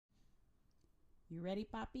You ready,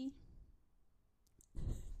 Poppy?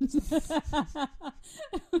 I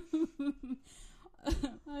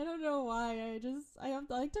don't know why. I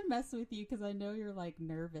like to mess with you because I know you're like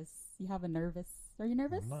nervous. You have a nervous. Are you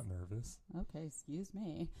nervous? I'm not nervous. Okay, excuse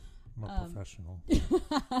me. I'm a professional.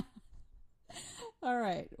 All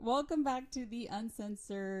right. Welcome back to the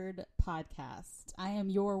Uncensored Podcast. I am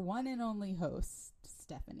your one and only host,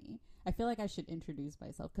 Stephanie. I feel like I should introduce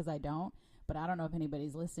myself because I don't, but I don't know if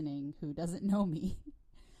anybody's listening who doesn't know me.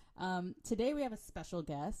 Today we have a special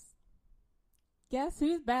guest. Guess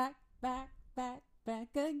who's back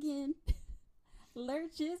again?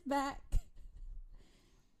 Lurch is back.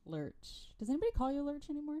 Lurch. Does anybody call you Lurch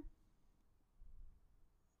anymore?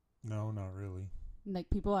 No, not really. Like,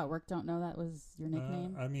 people at work don't know that was your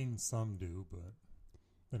nickname? I mean, some do, but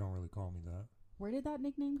they don't really call me that. Where did that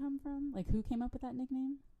nickname come from? Like, who came up with that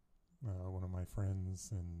nickname? One of my friends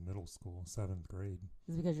in middle school, 7th grade.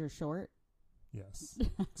 Is it because you're short? Yes,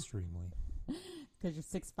 extremely. Because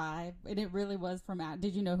you're 6'5"? And it really was from...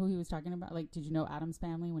 Did you know who he was talking about? Like, did you know Adam's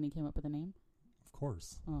family when he came up with the name? Of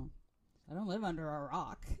course. Oh, I don't live under a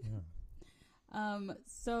rock. Yeah.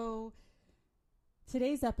 So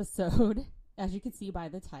today's episode, as you can see by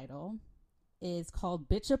the title, is called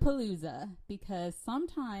Bitchapalooza because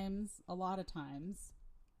sometimes, a lot of times,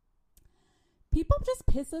 people just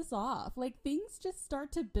piss us off. Like, things just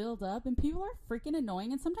start to build up and people are freaking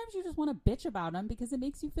annoying, and sometimes you just want to bitch about them because it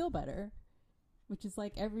makes you feel better, which is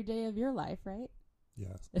like every day of your life, right?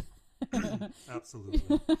 Yes. Absolutely.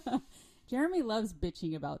 Jeremy loves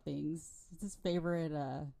bitching about things. It's his favorite,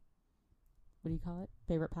 what do you call it?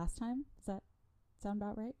 Favorite pastime? Does that sound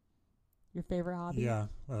about right? Your favorite hobby? Yeah,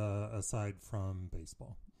 aside from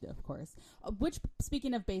baseball. Of course. Which,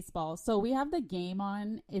 speaking of baseball, so we have the game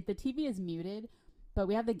on. If the TV is muted, but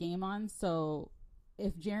we have the game on, so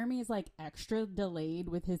if Jeremy is like extra delayed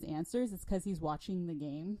with his answers, it's because he's watching the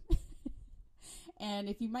game. And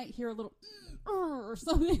if you might hear a little or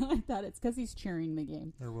something like that, it's because he's cheering the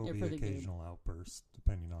game. There will be occasional outbursts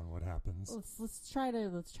depending on what happens. Let's try to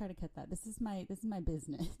cut that. This is my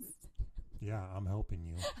business. Yeah, I'm helping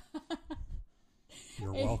you.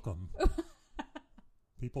 You're welcome.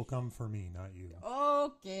 People come for me, not you.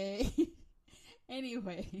 Okay.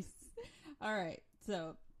 Anyways. All right.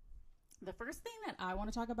 So the first thing that I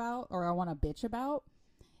want to talk about, or I want to bitch about,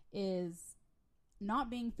 is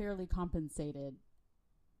not being fairly compensated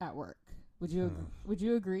at work. Would you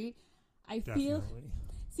agree? Definitely.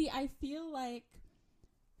 I feel like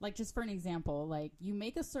just for an example, like, you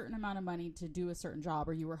make a certain amount of money to do a certain job,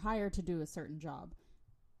 or you were hired to do a certain job.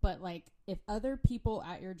 But, like, if other people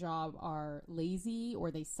at your job are lazy, or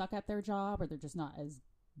they suck at their job, or they're just not as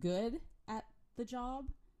good at the job,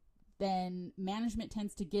 then management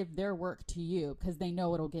tends to give their work to you because they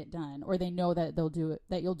know it'll get done, or they know that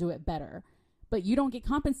you'll do it better. But you don't get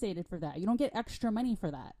compensated for that. You don't get extra money for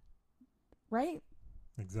that. Right?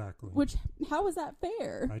 Exactly. Which, how is that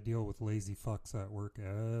fair? I deal with lazy fucks at work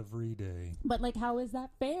every day. But, like, how is that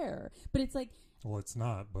fair? But it's like... Well, it's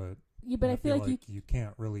not, but... Yeah, but I feel like you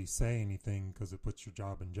can't really say anything because it puts your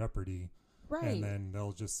job in jeopardy. Right. And then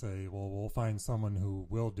they'll just say, well, we'll find someone who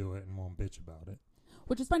will do it and won't bitch about it.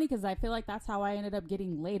 Which is funny because I feel like that's how I ended up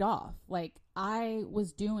getting laid off. Like, I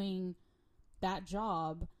was doing that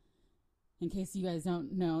job... In case you guys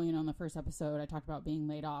don't know, in the first episode, I talked about being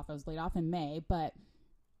laid off. I was laid off in May, but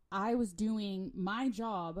I was doing my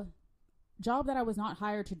job that I was not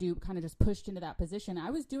hired to do, kind of just pushed into that position. I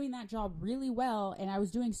was doing that job really well, and I was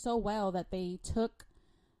doing so well that they took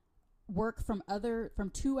work from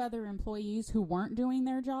two other employees who weren't doing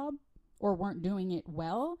their job or weren't doing it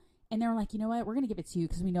well, and they were like, you know what, we're going to give it to you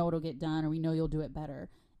because we know it'll get done, or we know you'll do it better.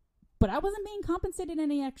 But I wasn't being compensated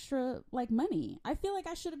any extra, like, money. I feel like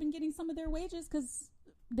I should have been getting some of their wages because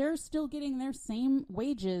they're still getting their same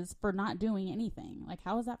wages for not doing anything. Like,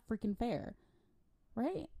 how is that freaking fair?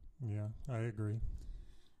 Right? Yeah, I agree.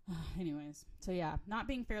 Anyways, so yeah, not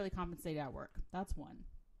being fairly compensated at work. That's one.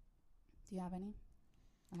 Do you have any?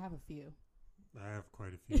 I have a few. I have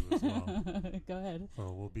quite a few as well. Go ahead.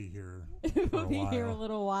 So we'll be here We'll be here a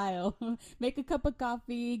little while. Make a cup of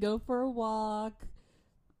coffee, go for a walk.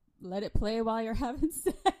 Let it play while you're having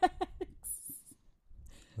sex.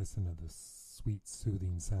 Listen to the sweet,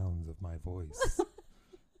 soothing sounds of my voice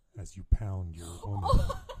as you pound your woman.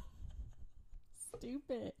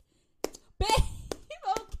 Stupid. Babe,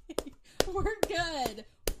 okay.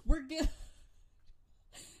 We're good.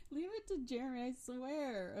 Leave it to Jeremy, I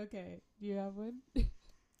swear. Okay, do you have one?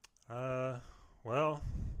 Well,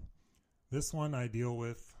 this one I deal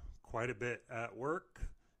with quite a bit at work.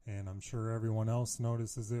 And I'm sure everyone else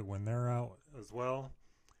notices it when they're out as well.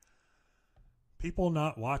 People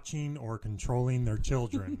not watching or controlling their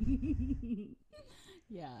children.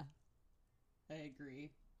 Yeah, I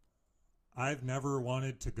agree. I've never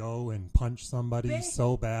wanted to go and punch somebody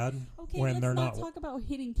so bad when they're not. Let's not talk about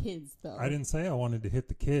hitting kids, though. I didn't say I wanted to hit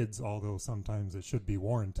the kids, although sometimes it should be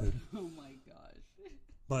warranted. Oh my gosh.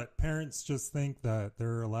 But parents just think that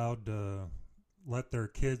they're allowed to let their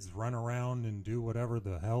kids run around and do whatever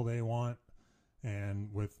the hell they want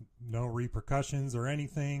and with no repercussions or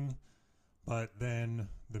anything. But then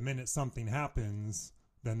the minute something happens,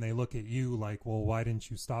 then they look at you like, well, why didn't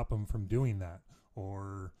you stop them from doing that?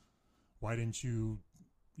 Or why didn't you,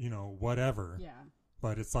 whatever. Yeah.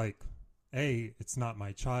 But it's like, A, it's not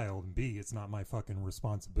my child, and B, it's not my fucking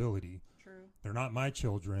responsibility. True. They're not my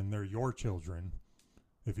children, they're your children.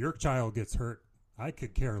 If your child gets hurt, I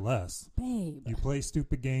could care less. Babe. You play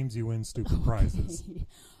stupid games, you win stupid prizes.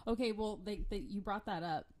 Okay, well, you brought that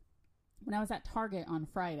up. When I was at Target on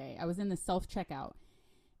Friday, I was in the self-checkout,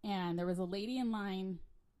 and there was a lady in line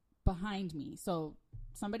behind me. So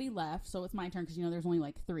somebody left, so it's my turn because, there's only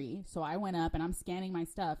like 3. So I went up, and I'm scanning my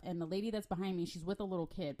stuff, and the lady that's behind me, she's with a little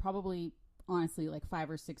kid, probably, honestly, like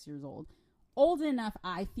 5 or 6 years old. Old enough,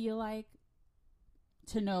 I feel like,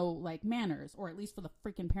 to know, like, manners, or at least for the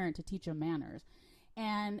freaking parent to teach them manners.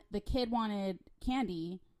 And the kid wanted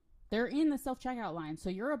candy. They're in the self-checkout line,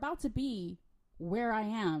 so you're about to be where I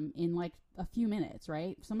am in like a few minutes,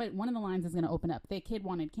 right? One of the lines is going to open up. The kid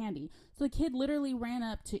wanted candy. So the kid literally ran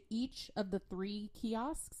up to each of the 3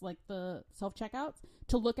 kiosks, like the self-checkouts,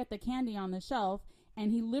 to look at the candy on the shelf.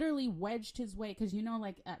 And he literally wedged his way, because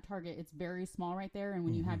like at Target, it's very small right there. And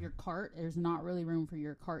when you have your cart, there's not really room for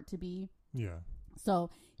your cart to be. Yeah. So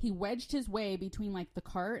he wedged his way between like the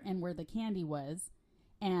cart and where the candy was,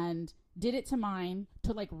 and did it to mine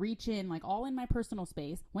to like reach in, like all in my personal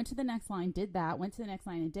space, went to the next line, did that, went to the next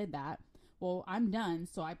line and did that. Well, I'm done.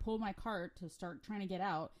 So I pulled my cart to start trying to get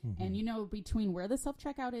out. And between where the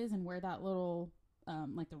self-checkout is and where that little,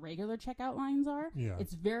 like the regular checkout lines are,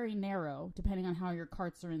 it's very narrow depending on how your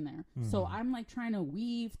carts are in there. So I'm like trying to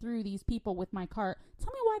weave through these people with my cart.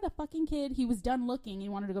 Tell me why the fucking kid, he was done looking, he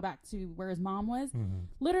wanted to go back to where his mom was,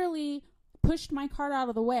 literally pushed my cart out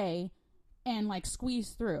of the way and like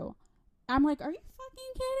squeezed through. I'm like, are you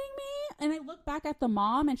fucking kidding me? And I look back at the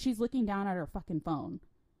mom, and she's looking down at her fucking phone.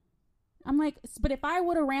 I'm like, but if I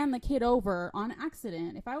would have ran the kid over on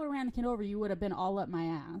accident, you would have been all up my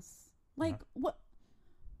ass. Like, what?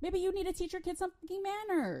 Maybe you need to teach your kid some fucking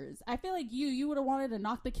manners. I feel like you would have wanted to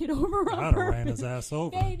knock the kid over on purpose. Ran his ass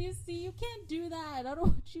over. Babe, you see, you can't do that. I don't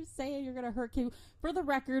know what you say. You're going to hurt kids. For the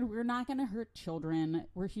record, we're not going to hurt children.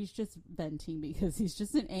 He's just venting because he's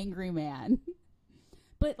just an angry man.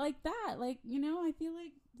 But like that, like, I feel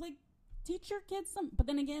like teach your kids some. But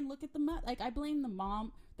then again, look at the like, I blame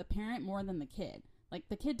the parent more than the kid. Like,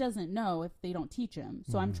 the kid doesn't know if they don't teach him.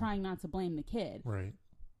 So I'm trying not to blame the kid. Right.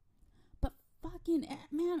 But fucking,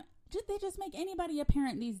 man, they just make anybody a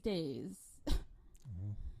parent these days.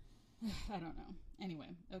 I don't know. Anyway,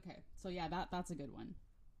 okay. So yeah, that's a good one.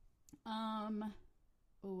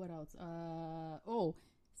 What else?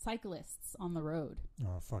 Cyclists on the road.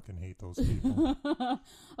 Oh, I fucking hate those people.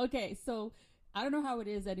 Okay, so I don't know how it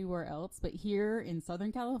is anywhere else, but here in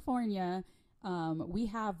Southern California, we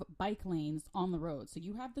have bike lanes on the road. So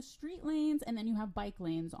you have the street lanes, and then you have bike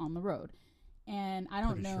lanes on the road. And I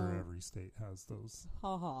don't know. Pretty sure every state has those.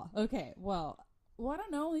 Ha ha. Okay, well, I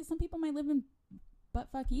don't know. Some people might live in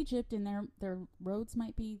buttfuck Egypt, and their roads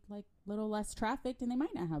might be like a little less trafficked, and they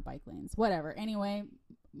might not have bike lanes. Whatever. Anyway,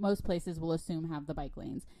 most places will assume have the bike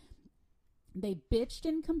lanes. They bitched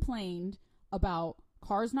and complained about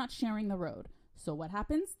cars not sharing the road. So what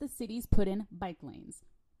happens? The cities put in bike lanes.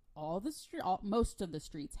 Most of the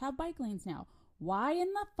streets have bike lanes now. Why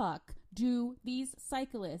in the fuck do these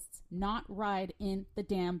cyclists not ride in the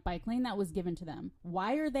damn bike lane that was given to them?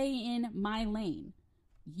 Why are they in my lane?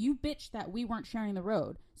 You bitched that we weren't sharing the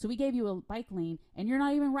road. So we gave you a bike lane, and you're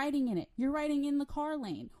not even riding in it. You're riding in the car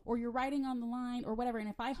lane, or you're riding on the line, or whatever. And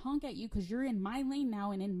if I honk at you because you're in my lane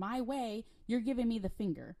now and in my way, you're giving me the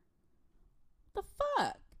finger. The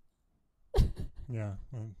fuck? Yeah.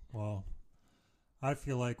 Well, I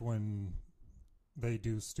feel like when they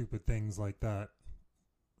do stupid things like that,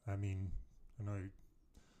 I mean, I know you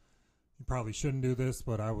probably shouldn't do this,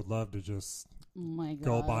 but I would love to just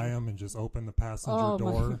go by them and just open the passenger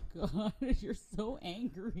door. Oh my God, you're so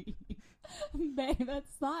angry. Babe,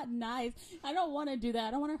 that's not nice. I don't want to do that.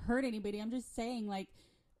 I don't want to hurt anybody. I'm just saying, like,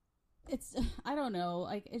 I don't know,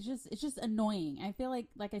 like, it's just annoying. I feel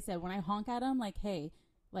like I said, when I honk at them, like, hey,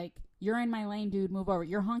 like, you're in my lane, dude, move over.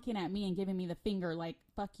 You're honking at me and giving me the finger, like,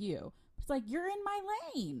 fuck you. It's like, you're in my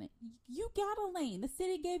lane. You got a lane. The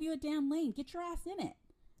city gave you a damn lane. Get your ass in it.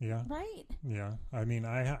 Yeah. Right? Yeah. I mean,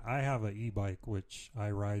 I have an e-bike, which I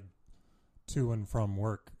ride to and from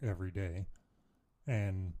work every day.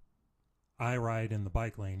 And I ride in the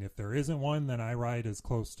bike lane. If there isn't one, then I ride as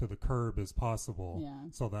close to the curb as possible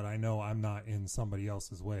so that I know I'm not in somebody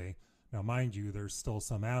else's way. Now, mind you, there's still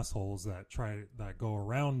some assholes that go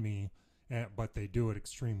around me, but they do it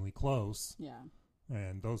extremely close. Yeah.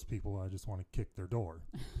 And those people, I just want to kick their door.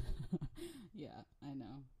 Yeah, I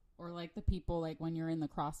know. Or like the people, like when you're in the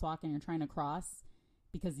crosswalk and you're trying to cross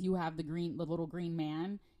because you have the little green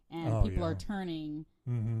man and people are turning.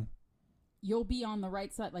 Mm-hmm. You'll be on the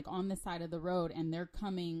right side, like on this side of the road, and they're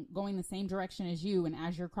going the same direction as you. And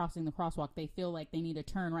as you're crossing the crosswalk, they feel like they need to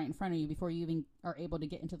turn right in front of you before you even are able to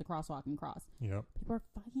get into the crosswalk and cross. Yep. People are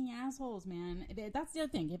fucking assholes, man. That's the other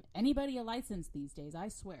thing. Give anybody a license these days, I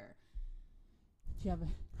swear.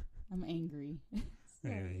 I'm angry.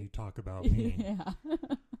 Yeah, you talk about me. Yeah.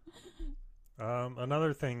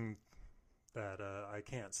 Another thing that I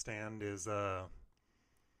can't stand is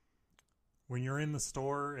when you're in the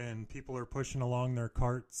store and people are pushing along their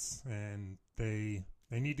carts and they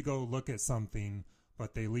need to go look at something,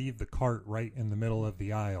 but they leave the cart right in the middle of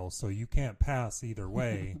the aisle, so you can't pass either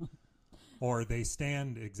way, or they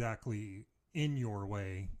stand exactly in your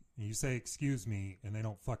way, and you say, "Excuse me," and they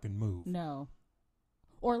don't fucking move. No.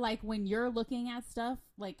 Or like when you're looking at stuff,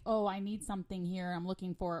 like, oh, I need something here, I'm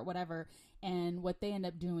looking for it, whatever. And what they end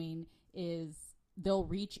up doing is they'll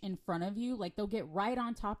reach in front of you. Like they'll get right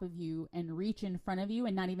on top of you and reach in front of you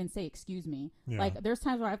and not even say, excuse me. Yeah. Like there's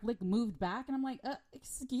times where I've like moved back and I'm like,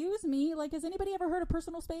 excuse me. Like, has anybody ever heard of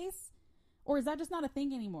personal space? Or is that just not a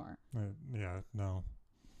thing anymore? Yeah, no.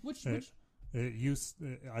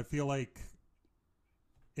 I feel like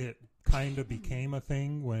it kind of became a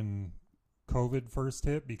thing when COVID first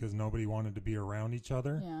hit because nobody wanted to be around each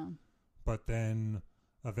other. Yeah. But then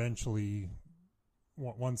eventually,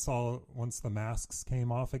 once the masks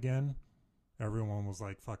came off again, everyone was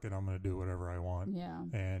like, fuck it, I'm going to do whatever I want. Yeah.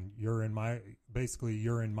 And you're in my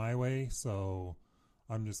way, so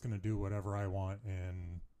I'm just going to do whatever I want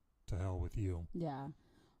and to hell with you. Yeah.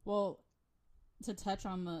 Well, to touch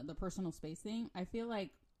on the personal space thing, I feel like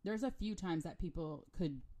there's a few times that people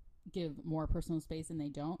could give more personal space and they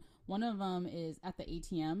don't. One of them is at the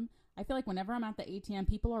ATM. I feel like whenever I'm at the ATM,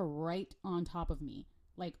 people are right on top of me.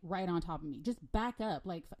 Like right on top of me. Just back up.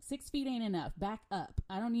 Like 6 feet ain't enough. Back up.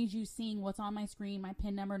 I don't need you seeing what's on my screen, my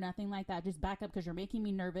PIN number, nothing like that. Just back up because you're making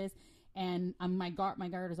me nervous. And my guard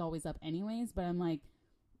is always up anyways. But I'm like,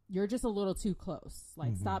 you're just a little too close.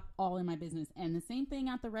 Like stop all in my business. And the same thing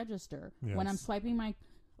at the register. Yes. When I'm swiping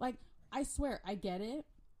I swear, I get it.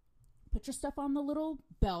 Put your stuff on the little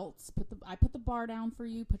belts. I put the bar down for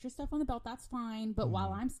you. Put your stuff on the belt. That's fine. But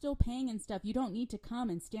while I'm still paying and stuff, you don't need to come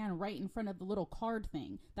and stand right in front of the little card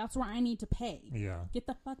thing. That's where I need to pay. Yeah. Get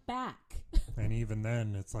the fuck back. And even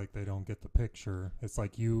then, it's like they don't get the picture. It's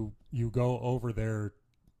like you go over there,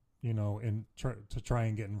 to try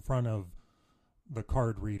and get in front of the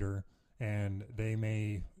card reader, and they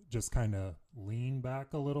may just kind of lean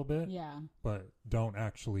back a little bit. Yeah. But don't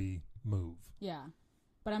actually move. Yeah.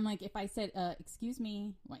 But I'm like, if I said, excuse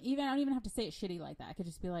me, I don't even have to say it shitty like that. I could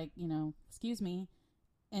just be like, excuse me.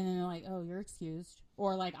 And then they're like, oh, you're excused.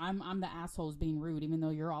 Or like, I'm the assholes being rude, even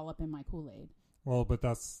though you're all up in my Kool-Aid. Well, but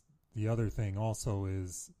that's the other thing also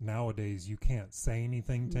is nowadays you can't say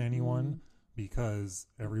anything to anyone because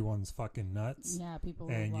everyone's fucking nuts. Yeah, people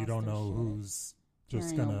and you don't know who's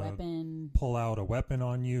just going to pull out a weapon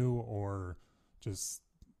on you or just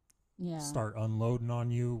start unloading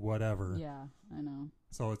on you, whatever. Yeah, I know.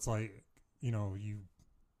 So it's like,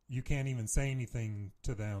 you can't even say anything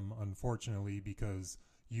to them, unfortunately, because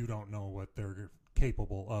you don't know what they're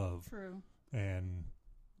capable of. True. And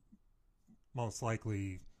most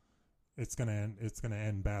likely it's gonna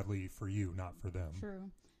end badly for you, not for them.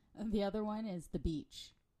 True. The other one is the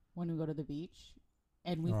beach. When we go to the beach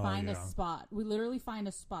and we find a spot. We literally find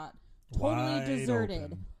a spot totally wide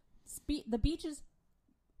deserted. The beach is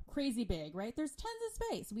crazy big, right? There's tons of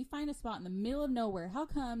space. We find a spot in the middle of nowhere. How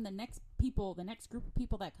come the next group of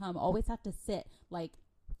people that come always have to sit like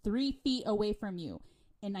 3 feet away from you?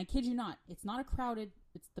 And I kid you not, it's not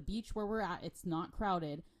it's the beach where we're at. It's not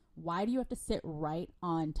crowded. Why do you have to sit right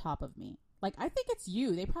on top of me? Like, I think it's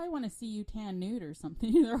you. They probably want to see you tan nude or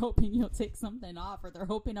something. They're hoping you'll take something off, or they're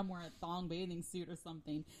hoping I'm wearing a thong bathing suit or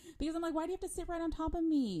something. Because I'm like, why do you have to sit right on top of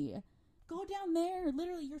me? Go down there.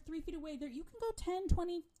 Literally, you're 3 feet away. There, you can go 10,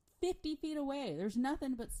 20, 50 feet away. There's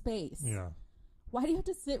nothing but space. Yeah. Why do you have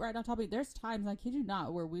to sit right on top of it? There's times, I kid you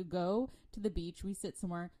not, where we go to the beach, we sit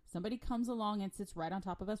somewhere, somebody comes along and sits right on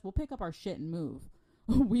top of us. We'll pick up our shit and move.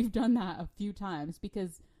 We've done that a few times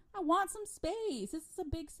because I want some space. This is a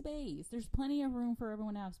big space. There's plenty of room for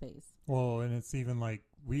everyone to have space. Well, and it's even like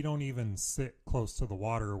we don't even sit close to the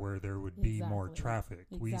water where there would be more traffic.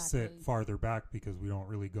 We sit farther back because we don't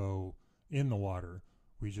really go in the water.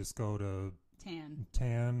 We just go to tan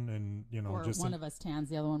and, you know, or just one of us tans,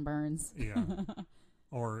 the other one burns. Yeah.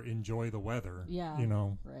 Or enjoy the weather. Yeah. You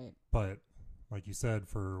know. Right. But like you said,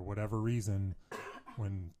 for whatever reason,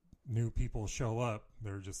 when new people show up,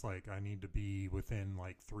 they're just like, I need to be within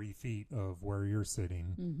like 3 feet of where you're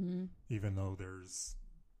sitting, even though there's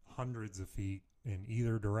hundreds of feet in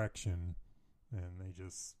either direction, and they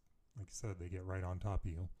just, like you said, they get right on top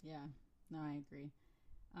of you. Yeah, no, I agree.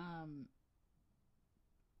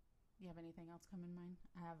 You have anything else come in mind?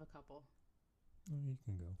 I have a couple. You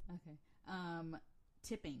can go. Okay.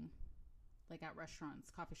 Tipping, like at restaurants,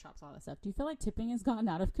 coffee shops, all that stuff. Do you feel like tipping has gotten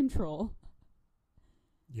out of control?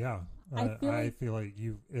 Yeah, I feel like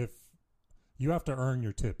if you have to earn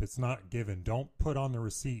your tip, it's not given. Don't put on the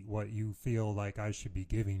receipt what you feel like I should be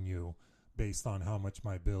giving you based on how much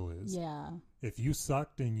my bill is. Yeah. If you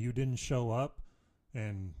sucked and you didn't show up,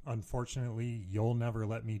 and unfortunately you'll never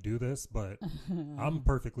let me do this, but I'm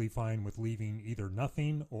perfectly fine with leaving either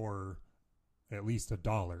nothing or at least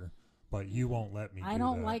 $1. But you won't let me. I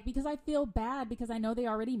don't like, because I feel bad because I know they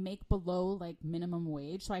already make below like minimum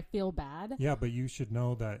wage, so I feel bad. Yeah, but you should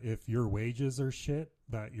know that if your wages are shit,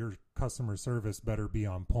 that your customer service better be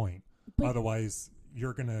on point. But otherwise,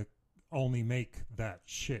 you're gonna only make that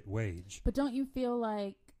shit wage. But don't you feel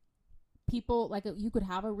like people, like, you could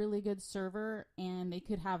have a really good server and they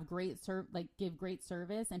could have give great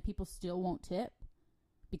service and people still won't tip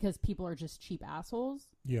because people are just cheap assholes?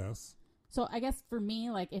 Yes. So I guess for me,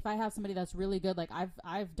 like, if I have somebody that's really good, like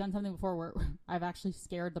I've done something before where I've actually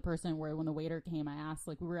scared the person, where when the waiter came, I asked,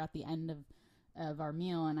 like, we were at the end of our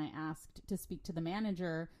meal and I asked to speak to the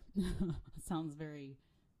manager. Sounds very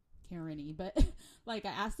Karen-y, but like,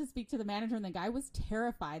 I asked to speak to the manager and the guy was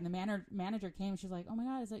terrified. And the manager came and she's like, oh my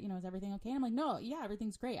God, is everything okay? And I'm like, no, yeah,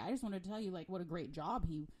 everything's great. I just wanted to tell you, like, what a great job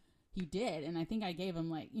he did. And I think I gave him,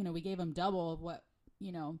 like, we gave him double of what,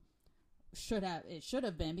 should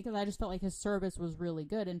have been, because I just felt like his service was really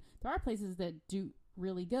good. And there are places that do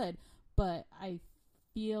really good, but I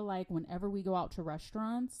feel like whenever we go out to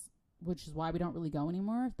restaurants, which is why we don't really go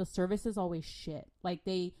anymore, the service is always shit. Like,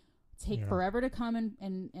 they take forever to come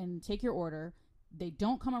and take your order. They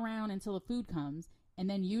don't come around until the food comes. And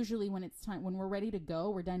then usually when it's time, when we're ready to go,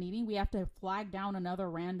 we're done eating, we have to flag down another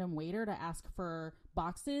random waiter to ask for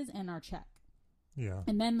boxes and our check. Yeah.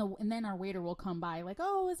 And then our waiter will come by like,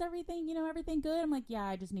 oh, is everything good? I'm like, yeah,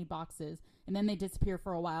 I just need boxes. And then they disappear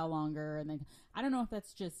for a while longer. And then I don't know if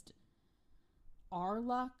that's just our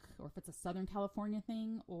luck or if it's a Southern California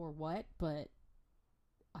thing or what, but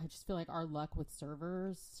I just feel like our luck with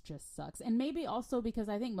servers just sucks. And maybe also because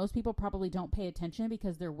I think most people probably don't pay attention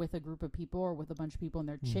because they're with a group of people or with a bunch of people and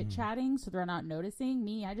they're chit-chatting, so they're not noticing.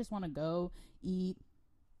 Me, I just want to go eat,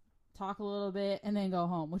 talk a little bit, and then go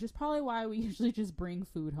home, which is probably why we usually just bring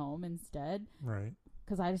food home instead. Right.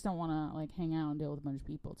 Because I just don't want to, like, hang out and deal with a bunch of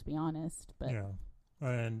people, to be honest. But yeah.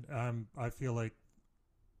 And I feel like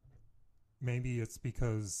maybe it's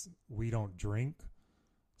because we don't drink.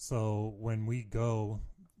 So when we go,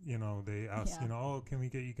 they ask, oh, can we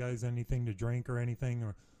get you guys anything to drink or anything?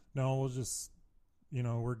 Or no, we'll just,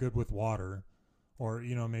 we're good with water. Or,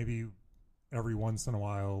 maybe every once in a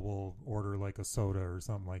while we'll order like a soda or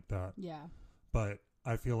something like that. Yeah. But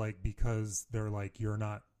I feel like because they're like, you're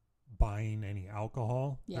not buying any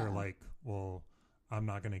alcohol, they're like, well, I'm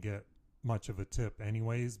not going to get much of a tip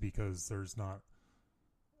anyways because there's not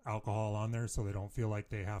alcohol on there, so they don't feel like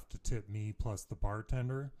they have to tip me plus the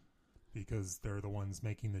bartender because they're the ones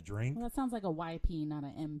making the drink. Well, that sounds like a YP, not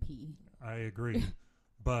an MP. I agree.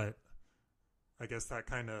 But I guess that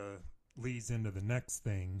kind of leads into the next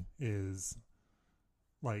thing is,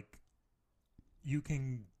 like, you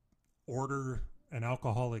can order an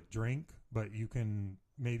alcoholic drink, but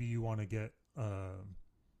maybe you want to get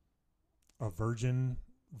a virgin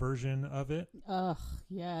version of it. Ugh,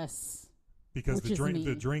 yes. Because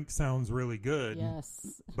the drink sounds really good.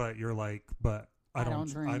 Yes. But you're like, but I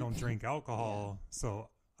don't drink alcohol, so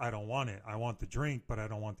I don't want it. I want the drink, but I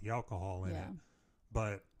don't want the alcohol in it.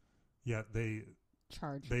 But yet they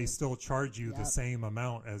still charge you the same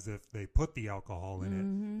amount as if they put the alcohol in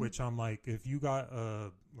it, which I'm like, if you got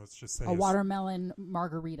let's just say a watermelon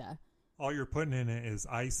margarita, all you're putting in it is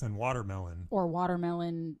ice and watermelon, or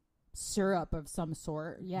watermelon syrup of some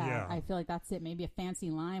sort. Yeah. I feel like that's it. Maybe a fancy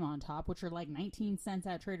lime on top, which are like 19 cents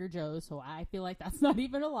at Trader Joe's. So I feel like that's not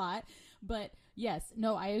even a lot. But yes,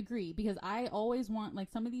 no, I agree, because I always want, like,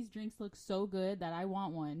 some of these drinks look so good that I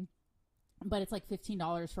want one, but it's like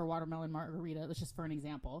 $15 for a watermelon margarita. That's just for an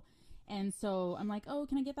example. And so I'm like, oh,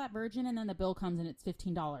 can I get that virgin? And then the bill comes and it's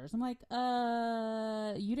 $15. I'm like,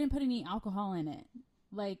 you didn't put any alcohol in it.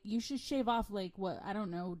 Like, you should shave off, like, what, I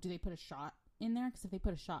don't know, do they put a shot in there? Because if they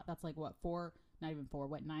put a shot, that's like, what,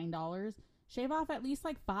 $9? Shave off at least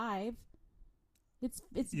like $5. It's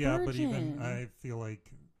yeah, virgin. But even, I feel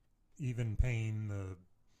like even paying the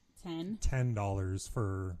 $10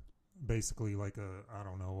 for basically like a, I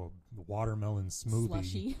don't know, a watermelon smoothie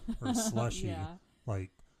slushy. or slushy. Yeah.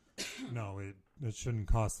 Like, no, it shouldn't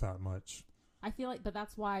cost that much. I feel like, but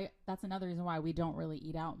that's another reason why we don't really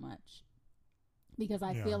eat out much. Because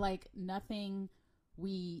I feel like nothing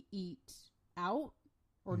we eat out,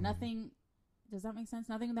 or nothing, does that make sense?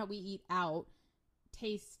 Nothing that we eat out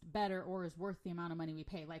tastes better or is worth the amount of money we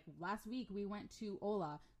pay. Like last week we went to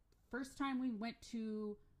Ola. First time we went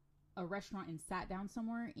to a restaurant and sat down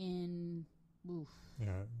somewhere in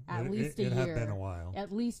at least a year. It had been a while.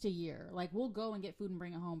 At least a year. Like, we'll go and get food and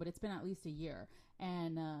bring it home, but it's been at least a year.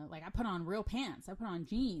 And like, I put on real pants. I put on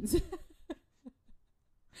jeans.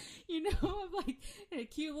 You know, I'm like a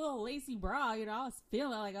cute little lacy bra. You know, I was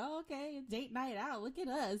feeling like, oh, okay, date night out. Look at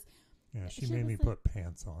us. Yeah, she made me put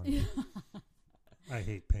pants on. I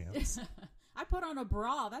hate pants. I put on a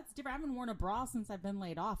bra. That's different. I haven't worn a bra since I've been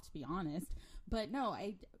laid off, to be honest. But no,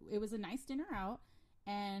 it was a nice dinner out,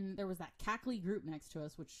 and there was that cackly group next to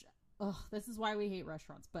us, which, this is why we hate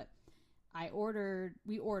restaurants. But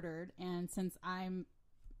we ordered, and since I'm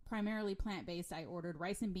primarily plant-based, I ordered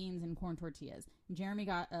rice and beans and corn tortillas. And Jeremy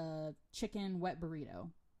got a chicken wet burrito,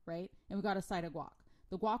 right? And we got a side of guac.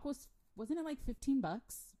 The guac wasn't it like $15?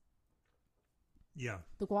 Yeah.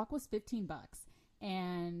 The guac was $15,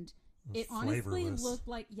 and it honestly looked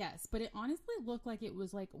like, yes, but it honestly looked like it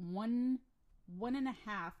was like 1.5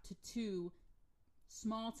 to 2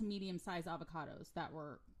 small to medium sized avocados that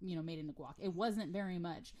were, made into guac. It wasn't very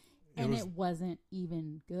much. And it wasn't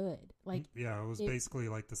even good. Like, yeah, it was basically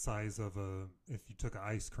like the size of if you took an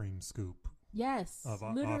ice cream scoop. Yes, of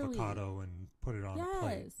avocado and put it on a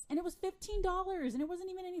plate. Yes, and it was $15, and it wasn't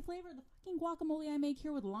even any flavor. The fucking guacamole I make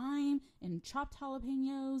here with lime and chopped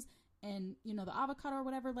jalapenos and, the avocado or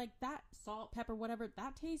whatever, like that, salt, pepper, whatever,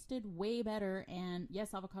 that tasted way better. And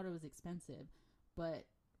yes, avocado is expensive, but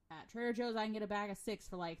at Trader Joe's I can get a bag of 6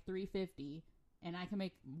 for like $3.50. And I can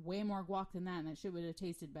make way more guac than that, and that shit would have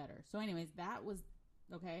tasted better. So anyways, that was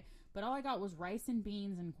okay. But all I got was rice and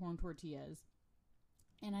beans and corn tortillas.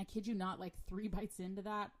 And I kid you not, like 3 bites into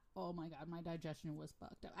that, oh my God, my digestion was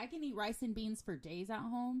fucked up. I can eat rice and beans for days at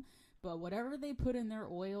home, but whatever they put in their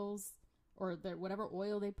oils, or whatever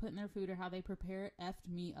oil they put in their food or how they prepare it,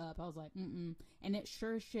 effed me up. I was like, And it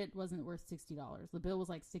sure shit wasn't worth $60. The bill was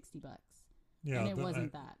like $60. Yeah, and it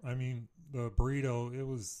wasn't that. I mean, the burrito,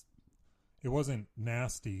 it wasn't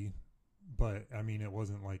nasty, but I mean, it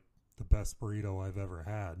wasn't like the best burrito I've ever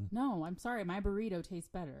had. No, I'm sorry. My burrito tastes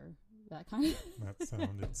better. That kind of. That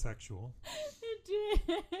sounded sexual. It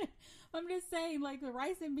did. I'm just saying, like, the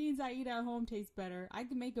rice and beans I eat at home taste better. I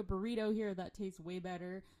can make a burrito here that tastes way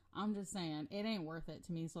better. I'm just saying, it ain't worth it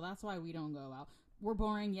to me. So that's why we don't go out. We're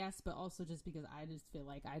boring, yes, but also just because I just feel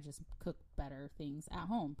like I just cook better things at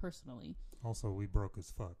home, personally. Also, we broke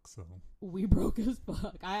as fuck, so. We broke as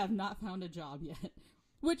fuck. I have not found a job yet,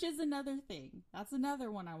 which is another thing. That's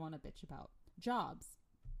another one I want to bitch about. Jobs.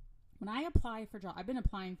 When I apply for jobs, I've been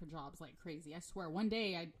applying for jobs like crazy. I swear, one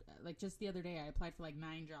day, just the other day, I applied for like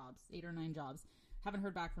 8 or 9 jobs. Haven't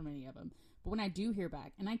heard back from any of them. But when I do hear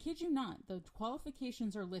back, and I kid you not, the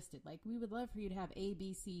qualifications are listed. Like, we would love for you to have A,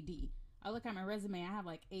 B, C, D. I look at my resume, I have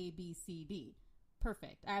like A, B, C, D.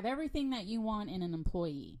 Perfect. I have everything that you want in an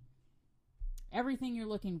employee. Everything you're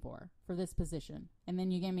looking for this position. And then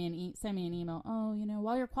you give me send me an email. Oh,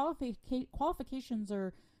 while your qualifications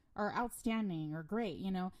are outstanding or great,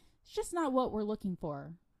 it's just not what we're looking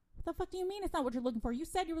for. What the fuck do you mean it's not what you're looking for? You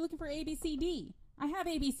said you were looking for A, B, C, D. I have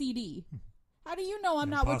A, B, C, D. How do you know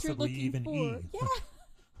I'm not what you're looking even for? E. Yeah.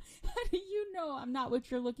 How do you know I'm not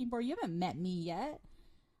what you're looking for? You haven't met me yet.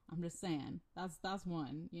 I'm just saying, that's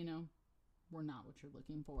one, we're not what you're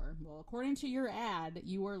looking for. Well, according to your ad,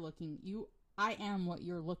 I am what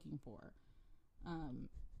you're looking for.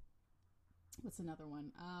 What's another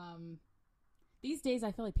one? These days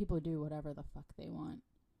I feel like people do whatever the fuck they want.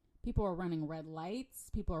 People are running red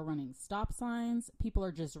lights. People are running stop signs. People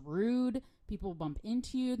are just rude. People bump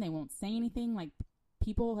into you and they won't say anything. Like,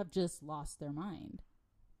 people have just lost their mind.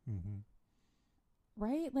 Mm-hmm.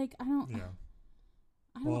 right? Like, I don't. Yeah.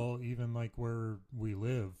 I don't. Well, even like where we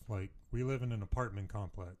live in an apartment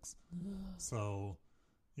complex. So,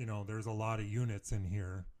 there's a lot of units in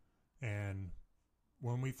here. And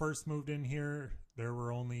when we first moved in here, there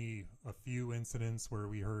were only a few incidents where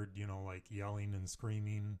we heard, like yelling and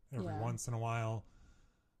screaming every once in a while.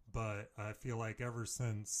 But I feel like ever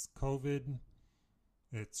since COVID,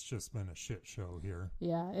 it's just been a shit show here.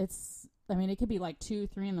 Yeah, it could be like 2,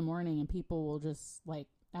 3 in the morning and people will just like,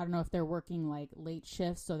 I don't know if they're working like late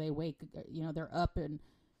shifts. So they wake, they're up and,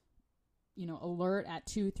 alert at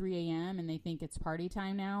 2, 3 a.m. and they think it's party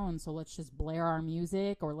time now. And so let's just blare our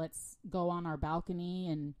music or let's go on our balcony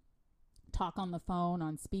and talk on the phone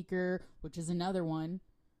on speaker, which is another one.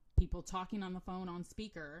 People talking on the phone on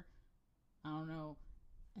speaker. I don't know.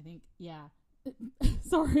 I think, yeah.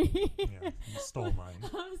 Sorry. Yeah, you stole mine.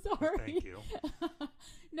 I'm sorry. Thank you.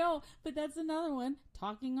 No, but that's another one.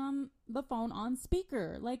 Talking on the phone on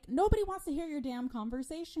speaker. Like, nobody wants to hear your damn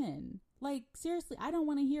conversation. Like, seriously, I don't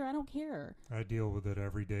want to hear. I don't care. I deal with it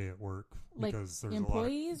every day at work. Like, because there's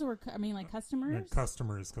employees or, customers?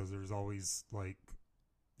 Customers, because there's always, like,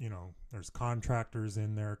 there's contractors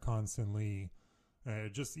in there constantly.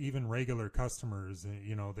 Just even regular customers,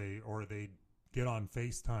 they get on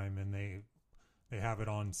FaceTime and they have it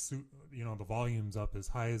on, the volume's up as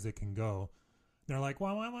high as it can go. They're like,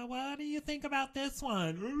 well, what do you think about this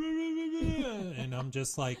one? And I'm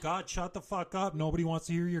just like, God, shut the fuck up. Nobody wants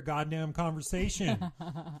to hear your goddamn conversation.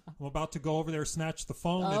 I'm about to go over there, snatch the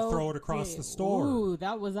phone, and throw it across the store. Ooh,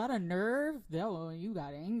 was that a nerve? Oh, you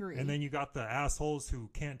got angry. And then you got the assholes who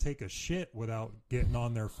can't take a shit without getting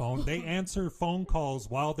on their phone. They answer phone calls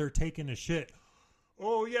while they're taking a shit.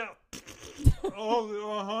 Oh, yeah.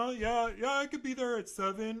 Oh, uh-huh. Yeah, I could be there at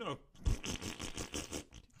 7.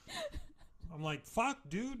 I'm like, fuck,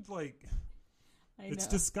 dude. Like, it's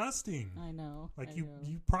disgusting. I know. Like, you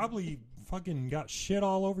probably fucking got shit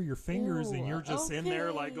all over your fingers. Ew, and you're just in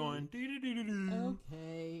there, like, going, doo-doo-doo-doo-doo.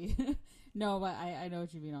 Okay. No, but I know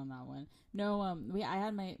what you mean on that one. No, I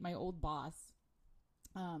had my old boss,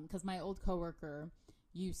 because my old coworker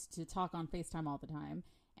used to talk on FaceTime all the time.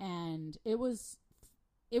 And it was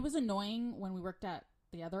annoying when we worked at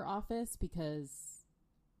the other office because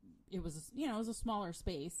it was, it was a smaller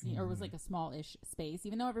space, or it was like a small-ish space,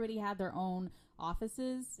 even though everybody had their own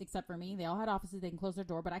offices, except for me. They all had offices. They can close their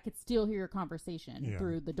door, but I could still hear your conversation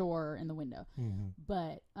through the door and the window. Mm-hmm.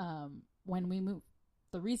 But when we moved,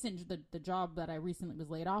 the job that I recently was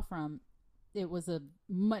laid off from, it was a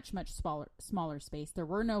much, much smaller space. There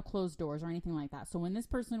were no closed doors or anything like that. So when this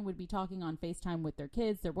person would be talking on FaceTime with their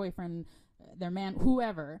kids, their boyfriend, their man,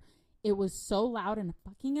 whoever, it was so loud and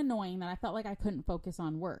fucking annoying that I felt like I couldn't focus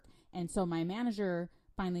on work. And so my manager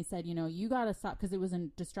finally said, you got to stop, because it was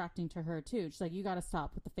distracting to her too. She's like, you got to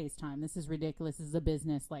stop with the FaceTime. This is ridiculous. This is a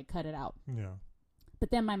business. Like, cut it out. Yeah.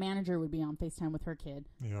 But then my manager would be on FaceTime with her kid.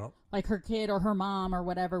 Yeah. Like her kid or her mom or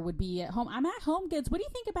whatever would be at home. I'm at home, kids. What do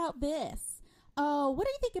you think about this? Oh, what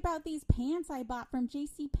do you think about these pants I bought from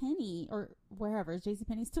JCPenney or wherever? Is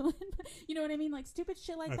JCPenney still in? You know what I mean? Like stupid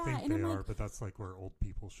shit like that. I think and they I'm are, like, but that's like where old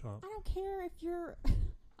people shop. I don't care if you're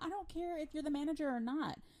the manager or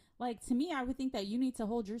not. Like, to me, I would think that you need to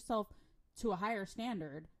hold yourself to a higher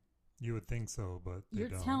standard. You would think so, but you're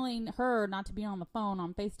telling her not to be on the phone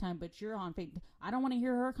on FaceTime, but you're on FaceTime. I don't want to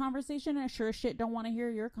hear her conversation, and I sure as shit don't want to hear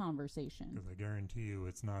your conversation. Because I guarantee you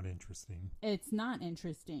it's not interesting. It's not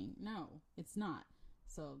interesting. No, it's not.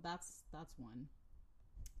 So that's one.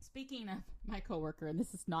 Speaking of my coworker, and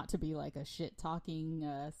this is not to be like a shit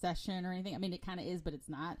talking session or anything. I mean, it kind of is, but it's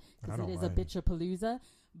not, because it is a bitchapalooza.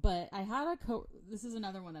 But I had this is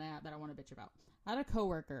another one that I want to bitch about. I had a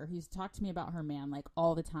coworker who used to talk to me about her man like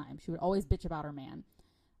all the time. She would always bitch about her man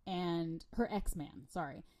and her ex-man.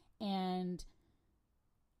 Sorry. And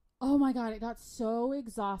oh my God, it got so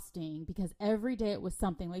exhausting because every day it was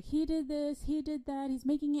something like, he did this, he did that, he's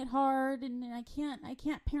making it hard, and I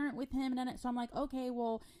can't parent with him. And so I'm like, okay,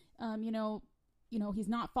 well, he's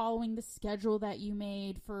not following the schedule that you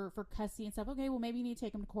made for custody and stuff. Okay, well, maybe you need to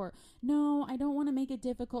take him to court. No, I don't want to make it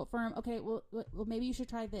difficult for him. Okay, well, maybe you should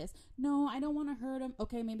try this. No, I don't want to hurt him.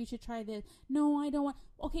 Okay, maybe you should try this. No, I don't want.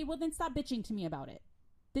 Okay, well, then stop bitching to me about it.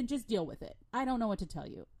 Then just deal with it. I don't know what to tell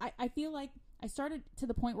you. I feel like I started to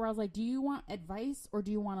the point where I was like, do you want advice or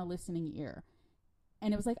do you want a listening ear?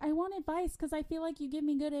 And it was like, I want advice because I feel like you give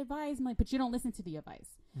me good advice. I'm like, but you don't listen to the advice.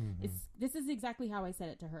 Mm-hmm. This is exactly how I said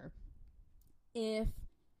it to her. If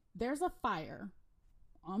there's a fire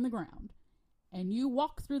on the ground and you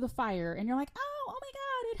walk through the fire and you're like, oh my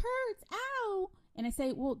God, it hurts. Ow. And I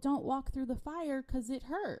say, well, don't walk through the fire because it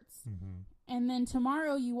hurts. Mm-hmm. And then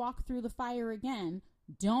tomorrow you walk through the fire again.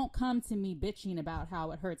 Don't come to me bitching about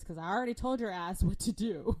how it hurts because I already told your ass what to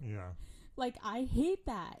do. Yeah. Like, I hate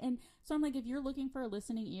that. And so I'm like, if you're looking for a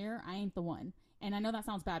listening ear, I ain't the one. And I know that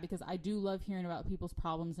sounds bad because I do love hearing about people's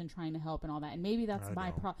problems and trying to help and all that. And maybe that's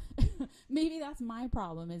maybe that's my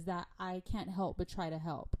problem, is that I can't help but try to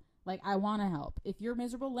help. Like, I want to help. If you're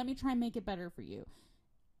miserable, let me try and make it better for you.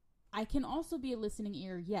 I can also be a listening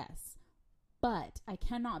ear, yes. But I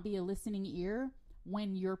cannot be a listening ear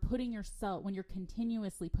when you're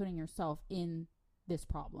continuously putting yourself in this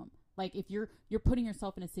problem. Like, if you're putting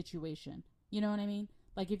yourself in a situation, you know what I mean?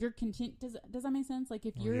 Like, if you're does that make sense? Like,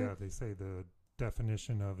 if you're... Yeah, they say the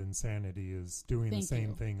definition of insanity is doing the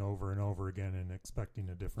same thing over and over again and expecting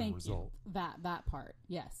a different result. That part,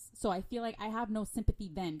 yes. So I feel like I have no sympathy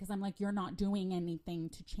then, because I'm like, you're not doing anything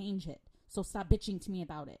to change it. So stop bitching to me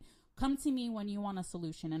about it. Come to me when you want a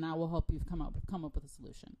solution, and I will help you come up with a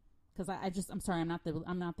solution. Because I'm sorry, I'm not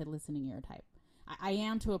the listening ear type. I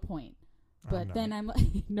am to a point, but then I'm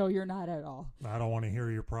like, no, you're not at all. I don't want to hear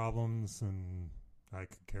your problems, and I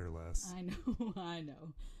could care less. I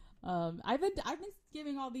know. I've been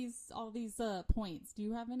giving all these points. Do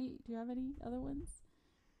you have any other ones?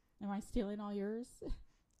 Am I stealing all yours?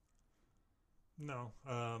 No.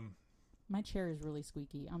 My chair is really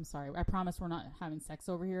squeaky. I'm sorry. I promise we're not having sex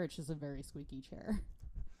over here. It's just a very squeaky chair.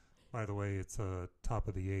 By the way, it's top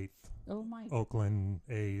of the 8th. Oh my! Oakland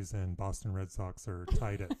A's and Boston Red Sox are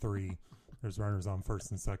tied at 3. There's runners on first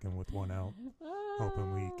and second with 1 out.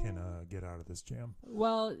 Hoping we can get out of this jam.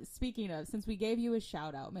 Well, speaking of, since we gave you a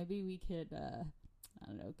shout out, maybe we could, I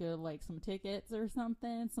don't know, give like some tickets or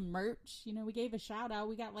something, some merch. You know, we gave a shout out.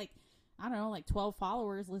 We got like, I don't know, like 12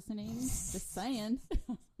 followers listening. Just saying.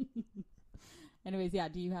 Anyways, yeah,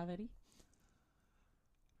 do you have any?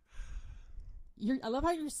 I love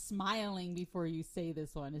how you're smiling before you say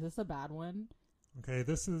this one. Is this a bad one? Okay,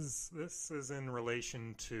 this is in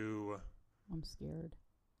relation to... I'm scared.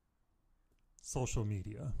 Social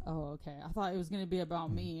media. Oh, okay. I thought it was going to be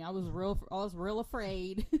about me. I was real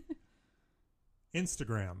afraid.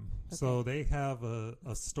 Instagram. Okay. So they have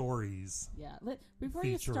a stories. Yeah. Before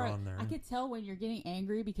you start, on there. I could tell when you're getting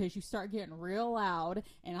angry because you start getting real loud,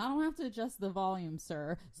 and I don't have to adjust the volume,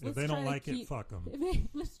 sir. So if they don't like it, fuck them.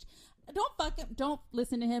 Don't fuck him. Don't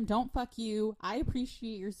listen to him. Don't fuck you. I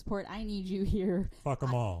appreciate your support. I need you here. Fuck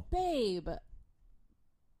them all. Babe.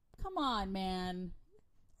 Come on, man.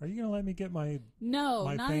 Are you going to let me get my No,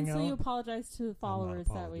 my not thing until out? you apologize to the followers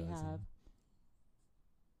that we have.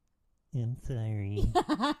 I'm sorry.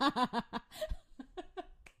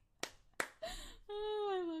 Oh,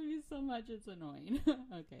 I love you so much. It's annoying.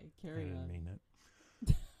 Okay, carry on. I didn't mean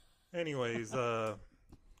it. Anyways,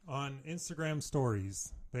 on Instagram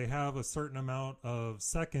stories, they have a certain amount of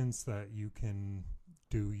seconds that you can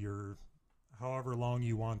do your however long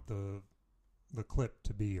you want the clip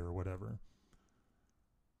to be or whatever.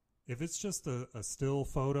 If it's just a still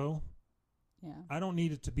photo, yeah, I don't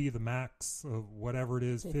need it to be the max of whatever it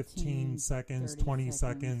is, 15 seconds, 20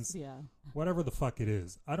 seconds, yeah, whatever the fuck it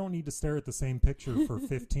is. I don't need to stare at the same picture for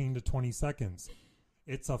 15 to 20 seconds.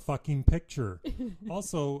 It's a fucking picture.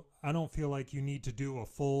 Also, I don't feel like you need to do a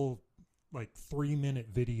full, 3-minute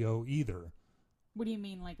video either. What do you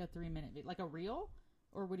mean, like a 3-minute video? Like a reel?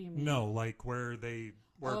 Or what do you mean? No, where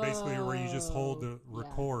basically where you just hold the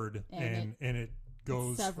record and it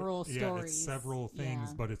goes several stories. Yeah, it's several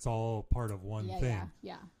things, but it's all part of one thing.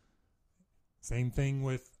 Yeah. Same thing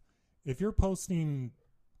with if you're posting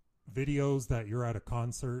videos that you're at a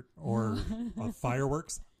concert or of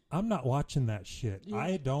fireworks. I'm not watching that shit. Yeah.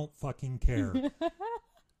 I don't fucking care.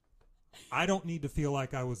 I don't need to feel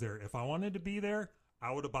like I was there. If I wanted to be there,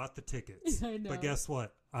 I would have bought the tickets. I know. But guess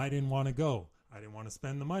what? I didn't want to go. I didn't want to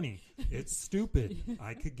spend the money. It's stupid.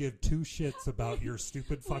 I could give 2 shits about your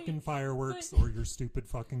stupid fucking fireworks or your stupid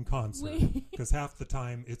fucking concert. Because half the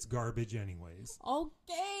time, it's garbage anyways.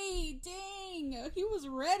 Okay, dang. He was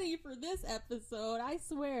ready for this episode, I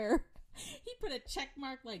swear. He put a check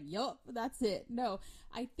mark like, yup, that's it. No,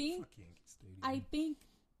 I think I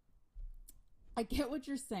get what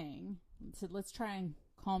you're saying. So let's try and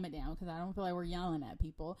calm it down because I don't feel like we're yelling at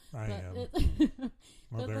people. I am.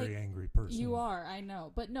 I'm a very angry person. You are, I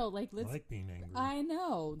know. But no, let's... I like being angry. I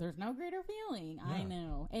know. There's no greater feeling. Yeah. I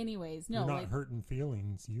know. Anyways, no. You're not hurting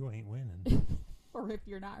feelings. You ain't winning. Or if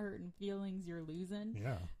you're not hurting feelings, you're losing.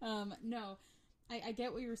 Yeah. No, I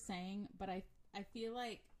get what you're saying, but I feel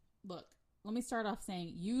like, look, let me start off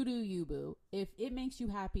saying, you do you, boo. If it makes you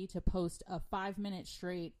happy to post a 5-minute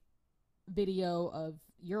straight video of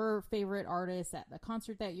your favorite artist at the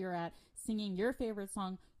concert that you're at singing your favorite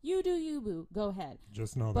song. You do you, boo. Go ahead.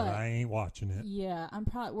 Just know But that I ain't watching it. yeah,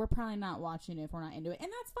 we're probably not watching it if we're not into it. And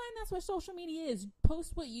that's fine. That's what social media is.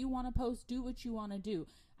 Post what you want to post. Do what you want to do.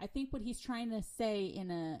 I think what he's trying to say in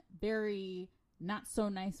a very not so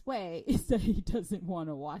nice way is that he doesn't want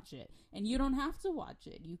to watch it. And you don't have to watch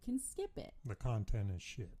it. You can skip it. The content is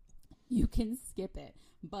shit. You can skip it.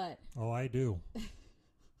 But oh, I do.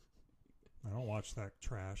 I don't watch that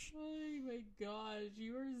trash. oh my gosh,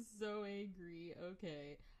 you are so angry.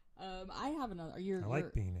 Okay. I have another. I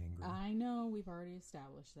like being angry. I know, we've already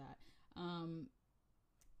established that.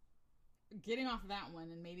 Getting off of that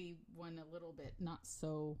one, and maybe one a little bit not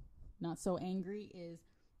so angry, is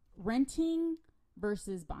renting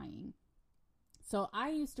versus buying. So I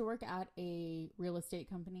used to work at a real estate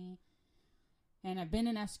company, and I've been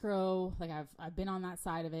in escrow. Like I've been on that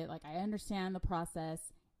side of it. Like I understand the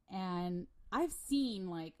process, and I've seen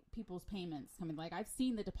like people's payments coming. Like I've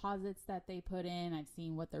seen the deposits that they put in. I've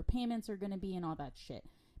seen what their payments are going to be and all that shit.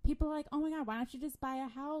 People are like, oh my God, why don't you just buy a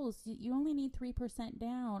house? You only need 3%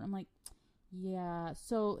 down. I'm like, yeah.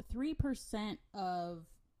 So 3% of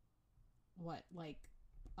what, like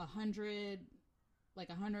 $100,000, I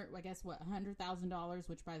guess what, $100,000,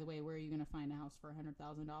 which by the way, where are you going to find a house for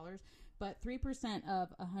 $100,000? But 3%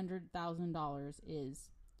 of $100,000 is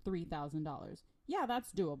 $3,000. Yeah,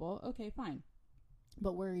 that's doable. Okay, fine.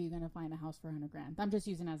 But where are you going to find a house for $100,000? I'm just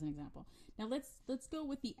using it as an example. Now let's go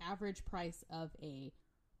with the average price of a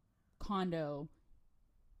condo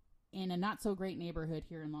in a not so great neighborhood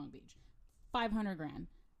here in Long Beach. $500,000.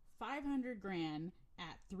 $500,000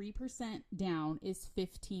 at 3% down is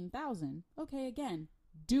 $15,000. Okay, again,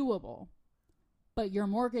 doable. But your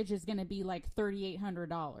mortgage is going to be like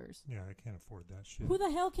 $3,800. Yeah, I can't afford that shit. Who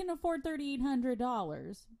the hell can afford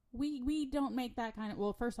 $3,800? We don't make that kind of...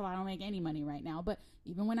 Well, first of all, I don't make any money right now. But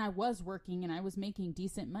even when I was working and I was making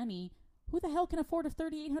decent money, who the hell can afford a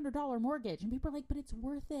 $3,800 mortgage? And people are like, but it's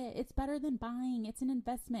worth it. It's better than buying. It's an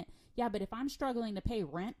investment. Yeah, but if I'm struggling to pay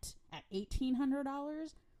rent at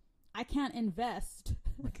 $1,800, I can't invest.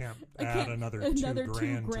 I can't add another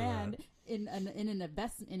 $2,000 in an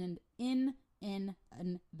investment in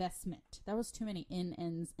investment. That was too many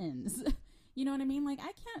ins. You know what I mean? Like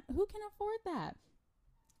who can afford that?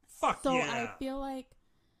 Fuck so yeah. I feel like,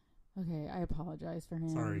 okay, I apologize for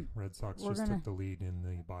him. Sorry, Red Sox took the lead in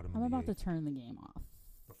the bottom I'm of the about eighth. to turn the game off.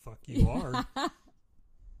 The fuck you are.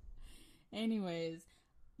 Anyways,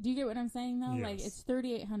 do you get what I'm saying though? Yes. Like it's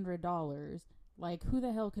 $3,800. Like, who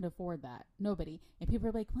the hell could afford that? Nobody. And people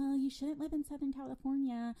are like, well, you shouldn't live in Southern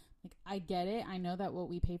California. Like, I get it. I know that what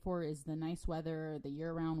we pay for is the nice weather, the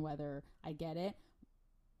year-round weather. I get it.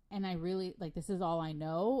 And I really, like, this is all I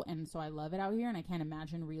know. And so I love it out here. And I can't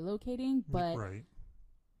imagine relocating. But, right.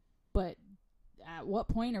 But at what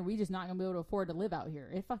point are we just not going to be able to afford to live out here?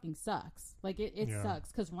 It fucking sucks. Like, it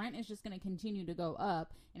sucks. Because rent is just going to continue to go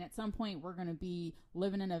up. And at some point, we're going to be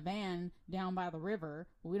living in a van down by the river.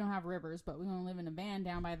 Well, we don't have rivers, but we're going to live in a van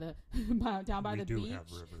down by the down by the beach. We do have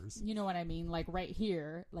rivers. You know what I mean? Like right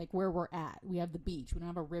here, like where we're at, we have the beach. We don't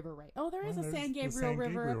have a river right. Oh, there is a San Gabriel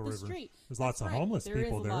River up the street. There's lots of homeless people there.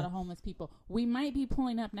 There is a lot of homeless people. We might be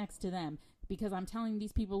pulling up next to them. Because I'm telling you,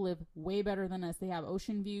 these people live way better than us. They have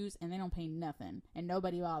ocean views and they don't pay nothing. And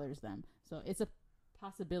nobody bothers them. So it's a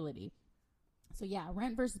possibility. So yeah,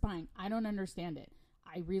 rent versus buying. I don't understand it.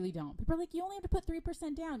 I really don't. People are like, you only have to put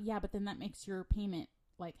 3% down. Yeah, but then that makes your payment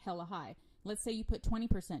like hella high. Let's say you put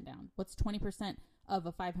 20% down. What's 20% of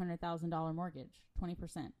a $500,000 mortgage?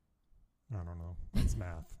 20%. I don't know. That's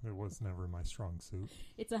math. It was never my strong suit.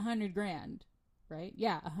 It's $100,000, right?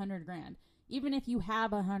 Yeah, $100,000. Even if you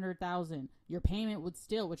have 100,000, your payment would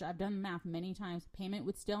still, which I've done the math many times, payment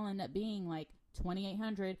would still end up being like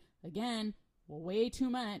 2,800. Again, way too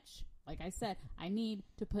much. Like I said, I need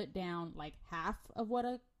to put down like half of what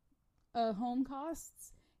a home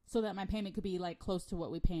costs so that my payment could be like close to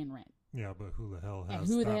what we pay in rent. Yeah, but who the hell has and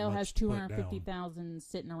who the hell has 250,000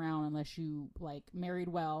 sitting around unless you like married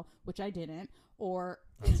well, which I didn't, or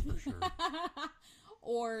that's for sure.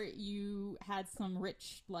 Or you had some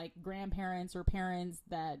rich like grandparents or parents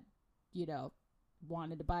that, you know,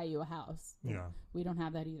 wanted to buy you a house. Yeah. We don't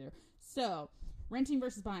have that either. So, renting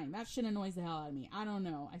versus buying. That shit annoys the hell out of me. I don't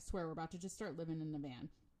know. I swear we're about to just start living in a van.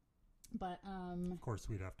 But, of course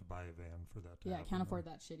we'd have to buy a van for that to happen. Yeah, I can't afford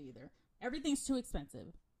that shit either. Everything's too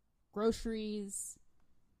expensive. Groceries,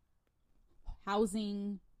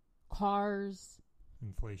 housing, cars.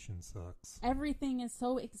 Inflation sucks. Everything is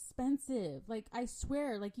so expensive. Like, I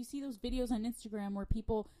swear, like, you see those videos on Instagram where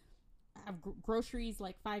people groceries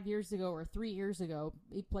like 5 years ago or 3 years ago,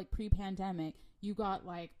 like pre-pandemic, you got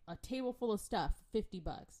like a table full of stuff, $50.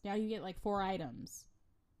 Now you get like 4 items.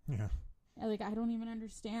 Yeah. Like, I don't even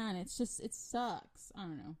understand. It's just, it sucks. I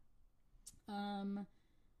don't know.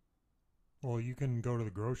 Well, you can go to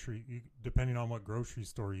the depending on what grocery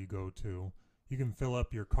store you go to, you can fill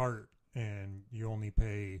up your cart and you only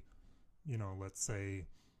pay, let's say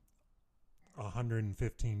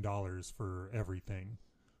 $115 for everything.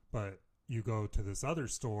 But you go to this other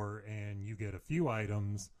store and you get a few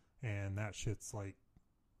items and that shit's like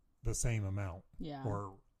the same amount. Yeah.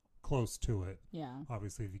 Or close to it. Yeah.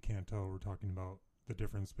 Obviously, if you can't tell, we're talking about the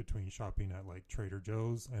difference between shopping at like Trader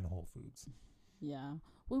Joe's and Whole Foods. Yeah.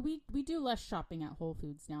 Well, we do less shopping at Whole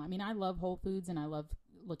Foods now. I mean, I love Whole Foods and I love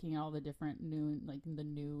looking at all the different new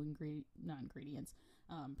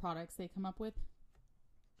products they come up with.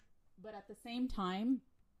 But at the same time,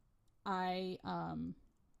 Trader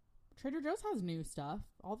Joe's has new stuff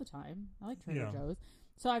all the time. I like Trader Joe's.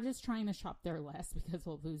 So I'm just trying to shop there less because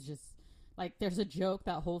Whole Foods just, like, there's a joke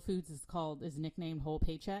that Whole Foods is nicknamed Whole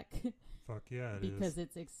Paycheck. Fuck yeah, because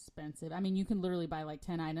it's expensive. I mean, you can literally buy like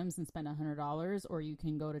 10 items and spend $100, or you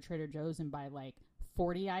can go to Trader Joe's and buy like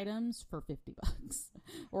 40 items for $50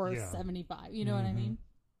 or 75. You know what I mean?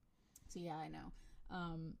 So yeah, I know.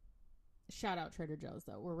 Shout out Trader Joe's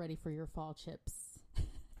though. We're ready for your fall chips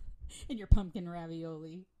and your pumpkin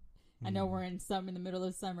ravioli. I know we're in the middle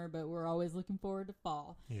of summer, but we're always looking forward to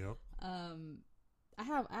fall. Yep. I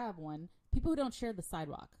have one. People who don't share the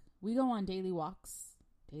sidewalk. We go on daily walks,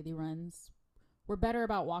 daily runs. We're better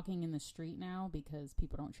about walking in the street now because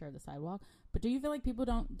people don't share the sidewalk. But do you feel like people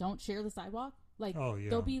don't share the sidewalk? Like,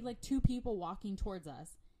 there'll be like 2 people walking towards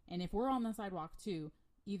us, and if we're on the sidewalk too,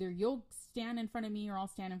 either you'll stand in front of me or I'll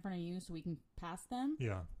stand in front of you so we can pass them.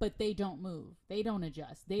 Yeah. But they don't move. They don't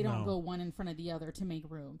adjust. They don't go one in front of the other to make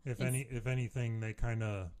room. If anything, they kind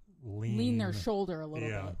of lean their shoulder a little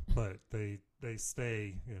bit. Yeah, but they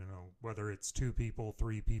stay, whether it's 2 people,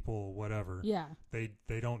 3 people, whatever. Yeah. They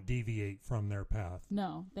don't deviate from their path.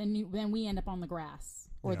 No. Then we end up on the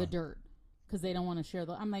grass or the dirt because they don't want to share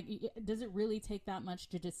I'm like, does it really take that much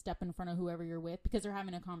to just step in front of whoever you're with? Because they're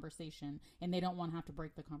having a conversation and they don't want to have to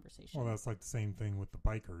break the conversation. Well, that's like the same thing with the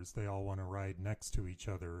bikers. They all want to ride next to each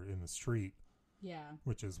other in the street. Yeah.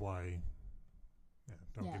 Which is why...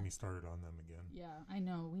 Don't get me started on them again. Yeah, I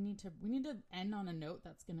know. We need to end on a note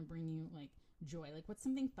that's going to bring you like joy. Like, what's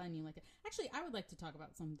something fun you like? Actually, I would like to talk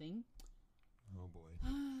about something. Oh boy. How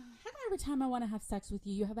about every time I want to have sex with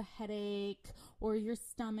you, you have a headache, or your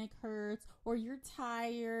stomach hurts, or you're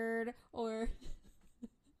tired, or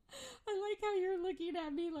I like how you're looking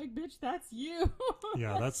at me like, bitch, that's you.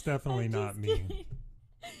 Yeah, that's definitely not me. Kidding.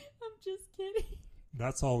 I'm just kidding.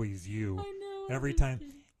 That's always you. I know. Every time.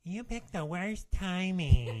 Kidding. You picked the worst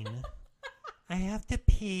timing. I have to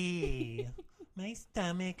pee. My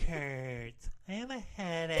stomach hurts. I have a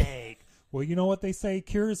headache. Well, you know what they say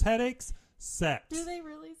cures headaches? Sex. Do they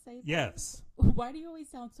really say that? Yes. Why do you always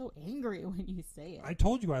sound so angry when you say it? I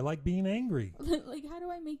told you I like being angry. Like, how do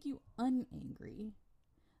I make you unangry?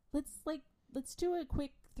 Let's do a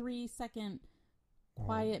quick 3-second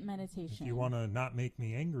quiet meditation. If you want to not make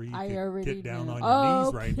me angry, you can get down on your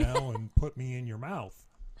knees right now and put me in your mouth.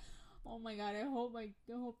 Oh my God, I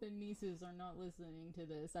hope the nieces are not listening to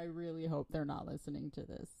this. I really hope they're not listening to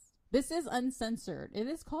this. This is uncensored. It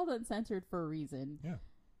is called uncensored for a reason. Yeah.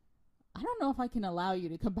 I don't know if I can allow you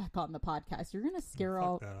to come back on the podcast. You're going to scare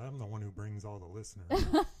that. I'm the one who brings all the listeners.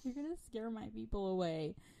 You're going to scare my people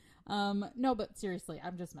away. No, but seriously,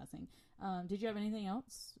 I'm just messing. Did you have anything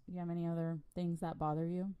else? Do you have any other things that bother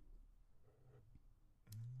you?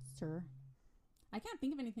 Sir? I can't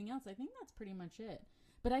think of anything else. I think that's pretty much it.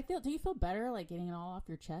 But do you feel better, like, getting it all off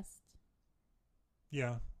your chest?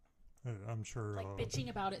 Yeah, I'm sure. Like,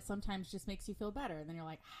 bitching about it sometimes just makes you feel better. And then you're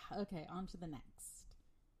like, okay, on to the next.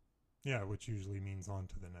 Yeah, which usually means on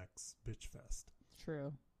to the next bitch fest.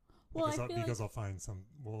 True. Well, because I'll find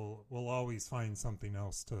we'll always find something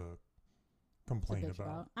else to complain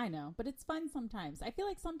about. I know, but it's fun sometimes. I feel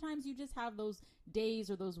like sometimes you just have those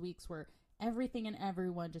days or those weeks where everything and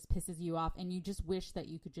everyone just pisses you off, and you just wish that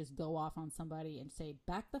you could just go off on somebody and say,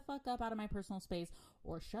 back the fuck up out of my personal space,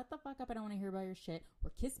 or shut the fuck up, I don't want to hear about your shit,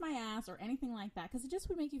 or kiss my ass, or anything like that, because it just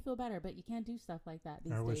would make you feel better, but you can't do stuff like that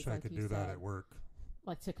these days. I wish I could do that at work.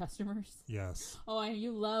 Like to customers? Yes. Oh, and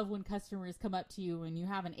you love when customers come up to you and you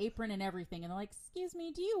have an apron and everything, and they're like, excuse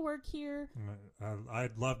me, do you work here?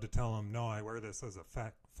 I'd love to tell them, no, I wear this as a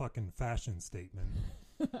fucking fashion statement.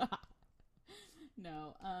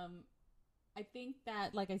 No, I think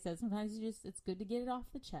that, like I said, sometimes it's good to get it off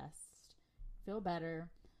the chest, feel better.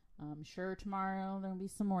 I'm sure tomorrow there'll be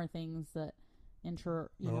some more things that There'll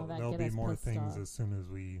get be us more pissed things off. as soon as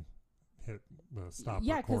we hit the stop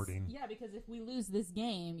Yeah, recording. because if we lose this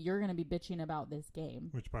game, you're going to be bitching about this game.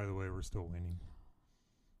 Which, by the way, we're still winning.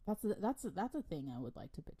 That's a thing I would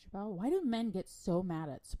like to bitch about. Why do men get so mad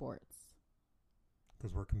at sports?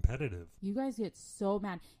 Because we're competitive. You guys get so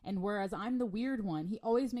mad. And whereas I'm the weird one, he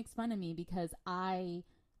always makes fun of me because I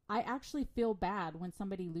actually feel bad when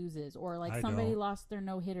somebody loses, or like somebody lost their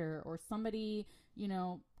no-hitter, or somebody,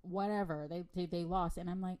 whatever, they lost. And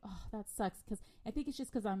I'm like, oh, that sucks. Because I think it's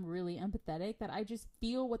just because I'm really empathetic that I just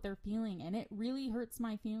feel what they're feeling. And it really hurts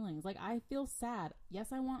my feelings. Like, I feel sad. Yes,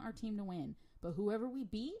 I want our team to win. But whoever we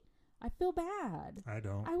beat, I feel bad. I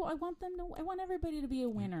don't. I want everybody to be a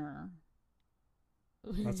winner.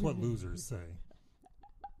 That's what losers say.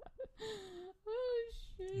 Oh,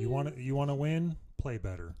 shit. You want to win? Play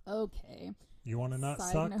better. Okay. You want to not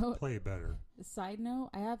Side suck? note. Play better. Side note,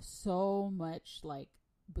 I have so much like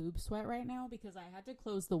boob sweat right now because I had to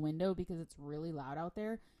close the window because it's really loud out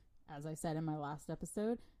there. As I said in my last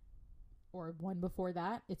episode, or one before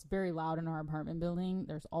that, it's very loud in our apartment building.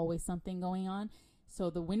 There's always something going on. So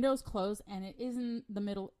the window's closed, and it is the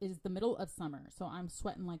middle of summer. So I'm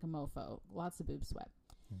sweating like a mofo. Lots of boob sweat.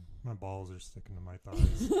 My balls are sticking to my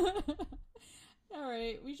thighs. All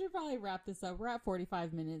right, we should probably wrap this up. We're at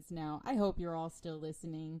 45 minutes now. I hope you're all still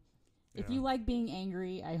listening. If you like being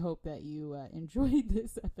angry, I hope that you enjoyed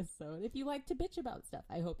this episode. If you like to bitch about stuff,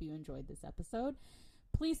 I hope you enjoyed this episode.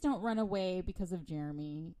 Please don't run away because of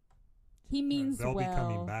Jeremy. He means They'll well. be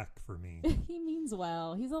coming back for me. He means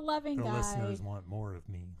well. He's a loving guy. The listeners want more of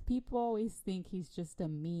me. People always think he's just a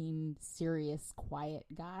mean, serious, quiet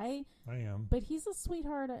guy. I am. But he's a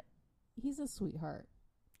sweetheart. He's a sweetheart.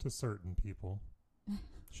 To certain people.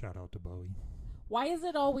 Shout out to Bowie. Why is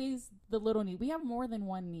it always the little niece? We have more than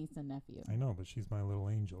one niece and nephew. I know, but she's my little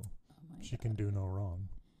angel. Oh my she God. can do no wrong.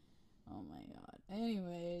 Oh my God.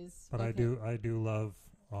 Anyways. But okay. I do love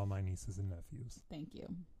all my nieces and nephews. Thank you.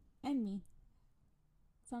 And me.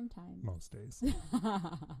 Sometimes. Most days.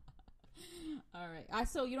 All right.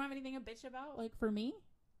 So you don't have anything to bitch about? Like for me?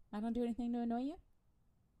 I don't do anything to annoy you?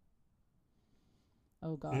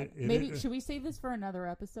 Oh God. Maybe should we save this for another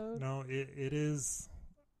episode? No, it is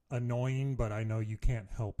annoying, but I know you can't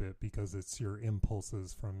help it because it's your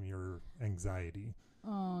impulses from your anxiety.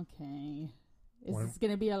 Okay. Is this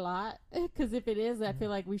going to be a lot? Because if it is, I feel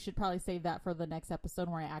like we should probably save that for the next episode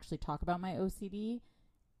where I actually talk about my OCD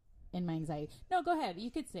and my anxiety. No, go ahead. You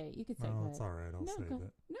could say it. No, it's all right. I'll save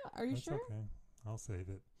it. No, are you sure? Okay. I'll save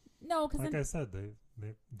it. No, because like I said,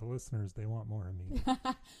 the listeners, they want more of me.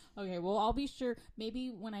 Okay, well, I'll be sure. Maybe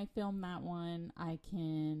when I film that one, I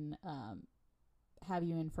can have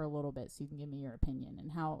you in for a little bit so you can give me your opinion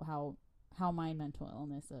and how my mental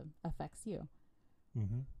illness affects you.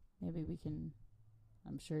 Mm-hmm. Maybe we can.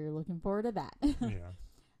 I'm sure you're looking forward to that. Yeah.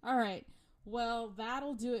 All right. Well,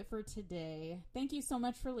 that'll do it for today. Thank you so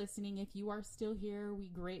much for listening. If you are still here, we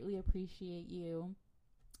greatly appreciate you.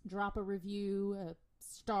 Drop a review, a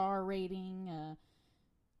star rating,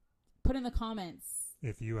 put in the comments.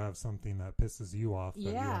 If you have something that pisses you off that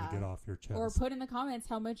you want to get off your chest. Or put in the comments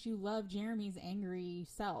how much you love Jeremy's angry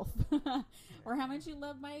self. Or how much you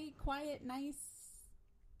love my quiet, nice,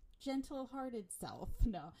 gentle-hearted self.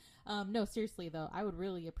 No, seriously, though, I would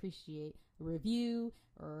really appreciate a review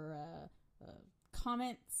or a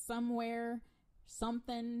comment somewhere,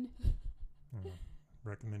 something.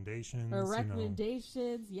 Recommendations. Or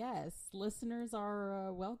recommendations, yes. Listeners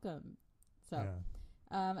are welcome. So,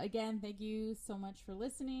 again, thank you so much for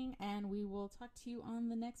listening, and we will talk to you on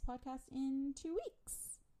the next podcast in 2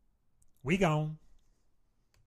 weeks. We gone.